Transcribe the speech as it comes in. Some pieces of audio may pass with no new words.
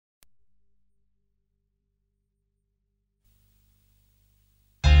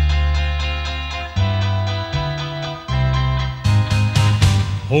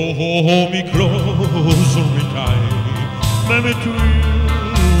Hold me close, hold me tight, let me thrill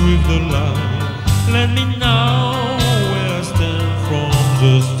with the light. Let me know where I stand from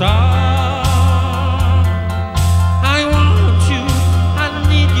the start. I want you, I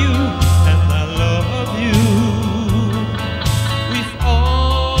need you, and I love you with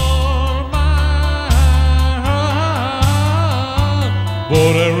all my heart.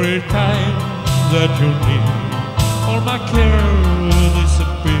 But every time that you need, all my care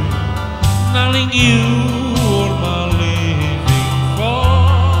disappear. Darling, you are my living for.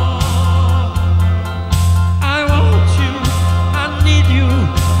 I want you, I need you,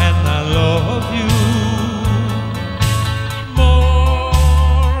 and I love you more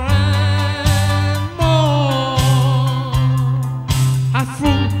and more. I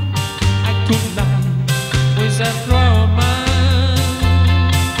thought I could lie with that romance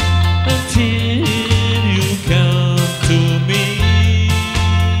until you come to me.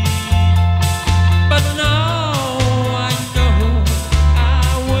 But now I know I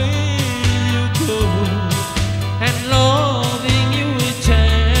will go and loving you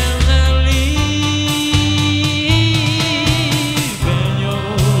eternally. When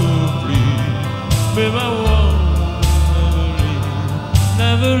you're free, babe, I won't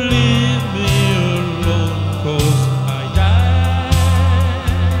never leave me alone, 'cause I die.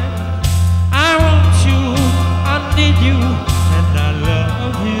 I want you, I need you, and I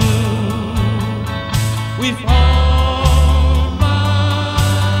love you with all my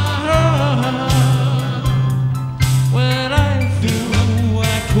heart. When I feel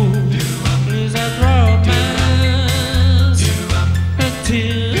I could lose that romance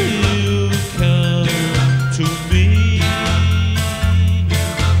until you come to me.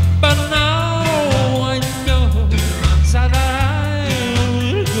 But now I know that I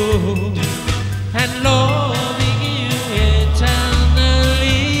will go and loving you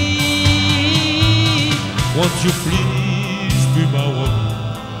eternally. Won't you please be my one?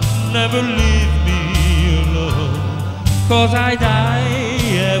 Never leave me alone, 'cause I die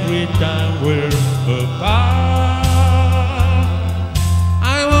every time we're apart.